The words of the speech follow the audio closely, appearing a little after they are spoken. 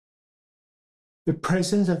The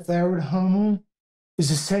presence of thyroid hormone is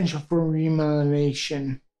essential for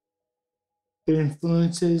remyelination. It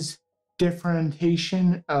influences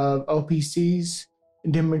differentiation of LPCs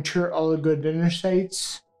into mature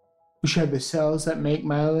oligodendrocytes, which are the cells that make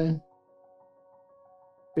myelin.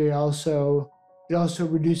 It also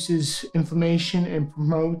reduces inflammation and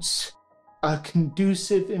promotes a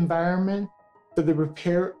conducive environment for the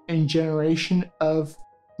repair and generation of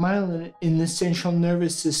myelin in the central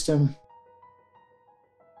nervous system.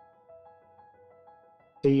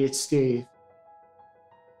 Hey, it's Steve.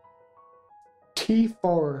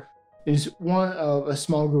 T4 is one of a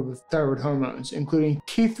small group of thyroid hormones, including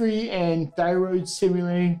T3 and thyroid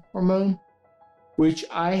stimulating hormone, which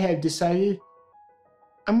I have decided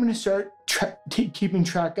I'm going to start keeping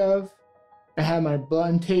track of. I have my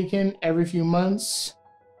blood taken every few months.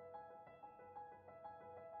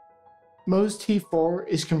 Most T4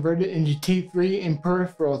 is converted into T3 in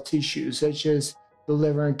peripheral tissues, such as the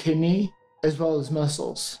liver and kidney, as well as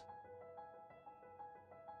muscles.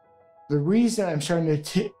 The reason I'm starting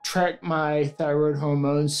to track my thyroid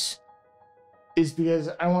hormones is because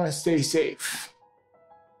I want to stay safe.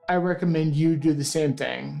 I recommend you do the same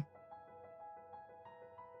thing.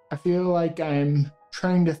 I feel like I'm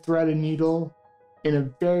trying to thread a needle in a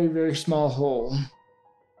very, very small hole.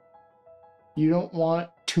 You don't want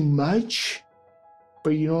too much,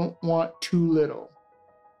 but you don't want too little.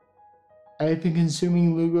 I have been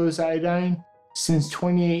consuming iodine since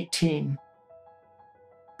 2018.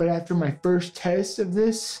 But after my first test of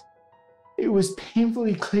this, it was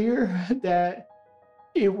painfully clear that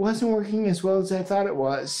it wasn't working as well as I thought it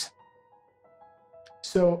was.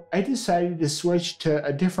 So I decided to switch to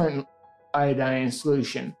a different iodine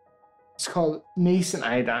solution. It's called nascent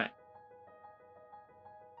iodine.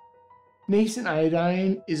 Nascent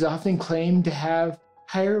iodine is often claimed to have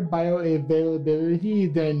higher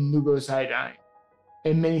bioavailability than iodine,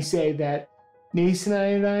 and many say that nascent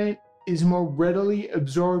iodine is more readily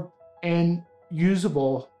absorbed and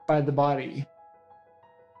usable by the body,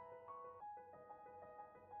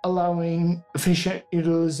 allowing efficient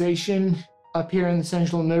utilization up here in the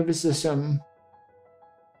central nervous system.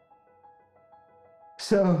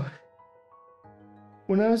 So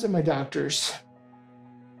when I was at my doctor's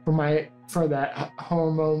for that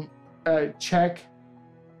hormone check,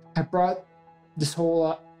 I brought this all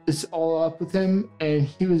up with him, and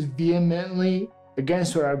he was vehemently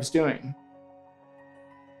against what I was doing.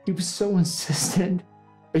 He was so insistent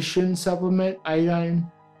I shouldn't supplement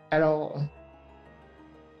iodine at all.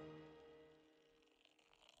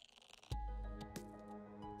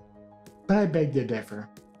 But I beg to differ.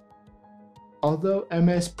 Although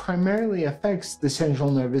MS primarily affects the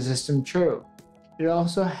central nervous system, true, it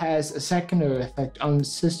also has a secondary effect on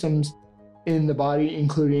systems in the body,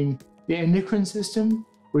 including the endocrine system,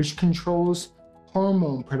 which controls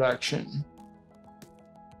hormone production.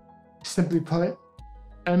 Simply put,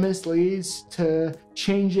 MS leads to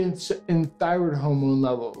changes in thyroid hormone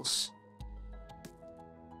levels.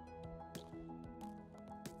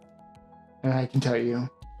 And I can tell you,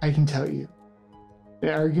 an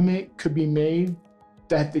argument could be made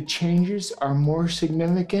that the changes are more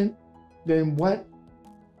significant than what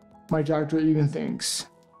my doctor even thinks.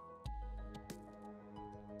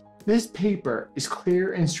 This paper is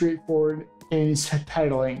clear and straightforward in its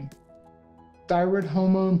titling. Thyroid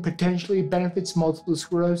hormone potentially benefits multiple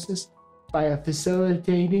sclerosis by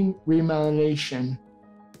facilitating remyelination.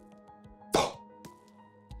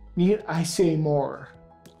 Need I say more?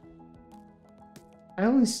 I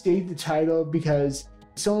only state the title because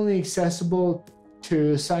it's only accessible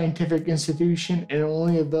to a scientific institution and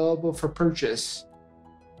only available for purchase.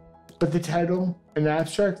 But the title and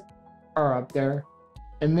abstract are up there,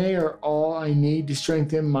 and they are all I need to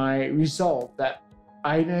strengthen my resolve that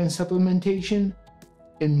iodine supplementation,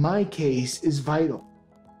 in my case, is vital.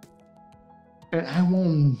 And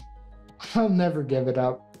I'll never give it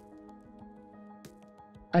up.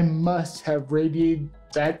 I must have radiated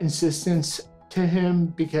that insistence to him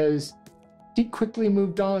because he quickly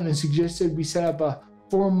moved on and suggested we set up a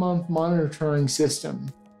 4-month monitoring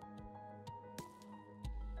system.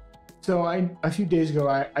 So a few days ago,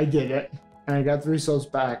 I did it, and I got the results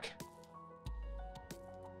back.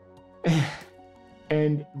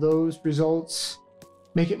 And those results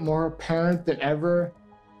make it more apparent than ever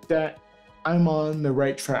that I'm on the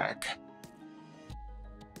right track.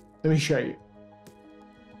 Let me show you.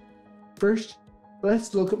 First,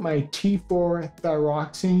 let's look at my T4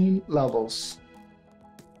 thyroxine levels.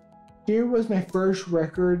 Here was my first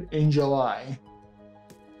record in July.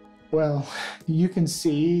 Well, you can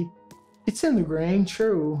see It's in the grain,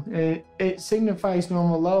 true, and it signifies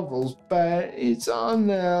normal levels, but it's on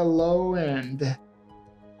the low end.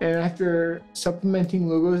 And after supplementing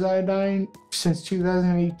glucose iodine since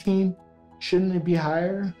 2018, shouldn't it be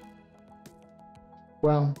higher?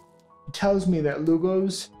 Well, it tells me that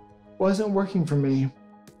glucose wasn't working for me,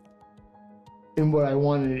 in what I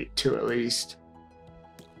wanted it to at least.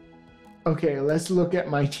 Okay, let's look at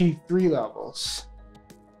my T3 levels.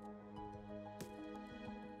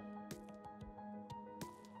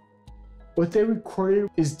 What they recorded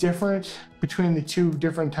is different between the two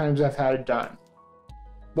different times I've had it done.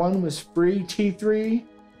 One was free T3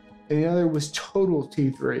 and the other was total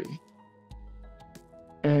T3.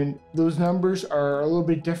 And those numbers are a little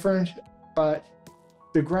bit different, but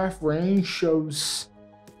the graph range shows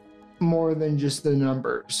more than just the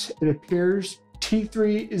numbers. It appears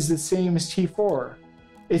T3 is the same as T4.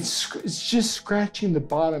 It's just scratching the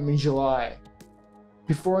bottom in July.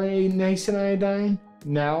 Before I ate niacin iodine,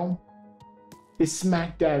 now it's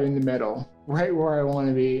smack dab in the middle, right where I want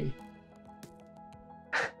to be.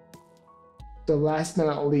 So last but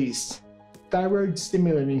not least, thyroid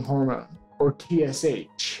stimulating hormone, or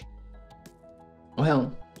TSH.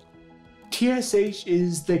 Well, TSH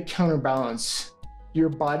is the counterbalance your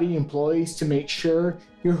body employs to make sure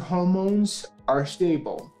your hormones are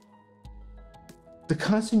stable. The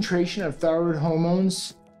concentration of thyroid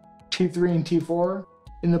hormones, T3 and T4,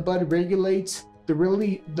 in the blood regulates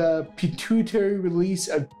the pituitary release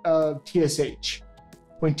of TSH.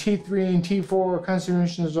 When T3 and T4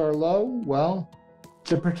 concentrations are low, well,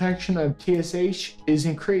 the protection of TSH is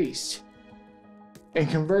increased. And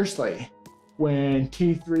conversely, when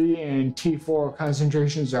T3 and T4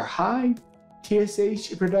 concentrations are high,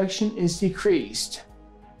 TSH production is decreased.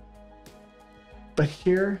 But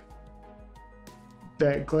here,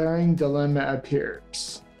 the glaring dilemma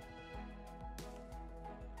appears.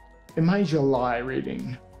 In my July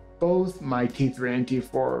reading, both my T3 and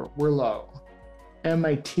T4 were low, and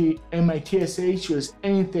my TSH was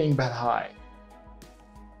anything but high.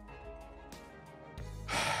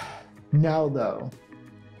 Now though,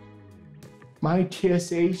 my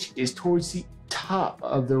TSH is towards the top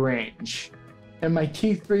of the range, and my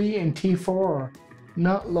T3 and T4 are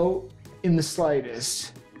not low in the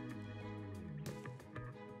slightest.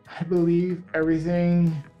 I believe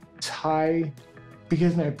everything is high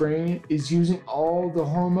because my brain is using all the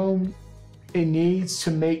hormone it needs to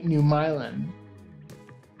make new myelin.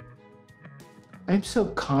 I'm so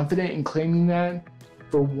confident in claiming that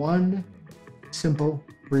for one simple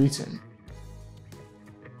reason.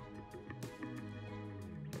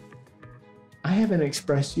 I haven't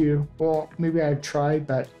expressed to you, well, maybe I've tried,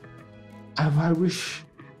 but I wish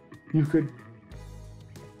you could,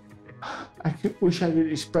 wish I could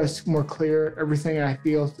express more clear everything I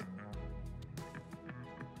feel.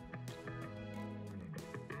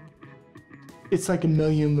 It's like a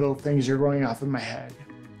million little things are going off in my head.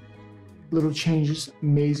 Little changes,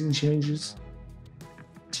 amazing changes,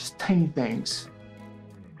 just tiny things.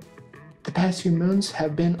 The past few months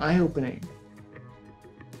have been eye-opening.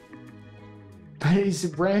 But it's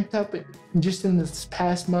ramped up just in this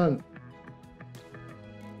past month.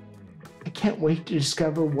 I can't wait to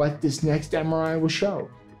discover what this next MRI will show,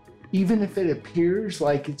 even if it appears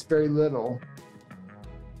like it's very little.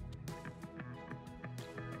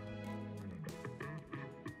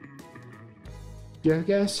 Do you have a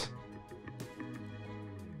guess?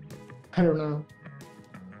 I don't know.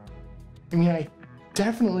 I mean, I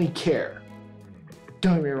definitely care.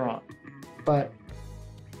 Don't get me wrong, but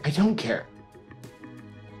I don't care.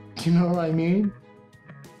 Do you know what I mean?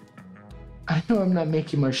 I know I'm not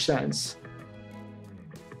making much sense.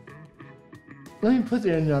 Let me put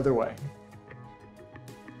it another way.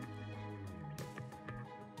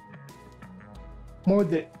 More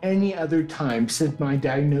than any other time since my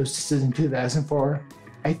diagnosis in 2004,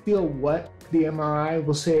 I feel what the MRI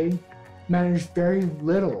will say matters very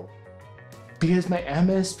little because my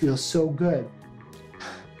MS feels so good.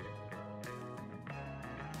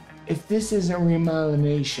 If this isn't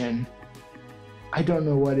remyelination, I don't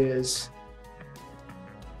know what is.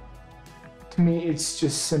 To me, it's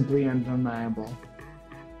just simply undeniable.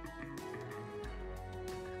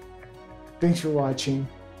 Thanks for watching.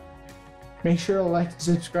 Make sure to like and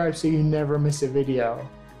subscribe so you never miss a video.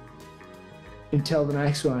 Until the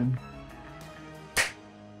next one.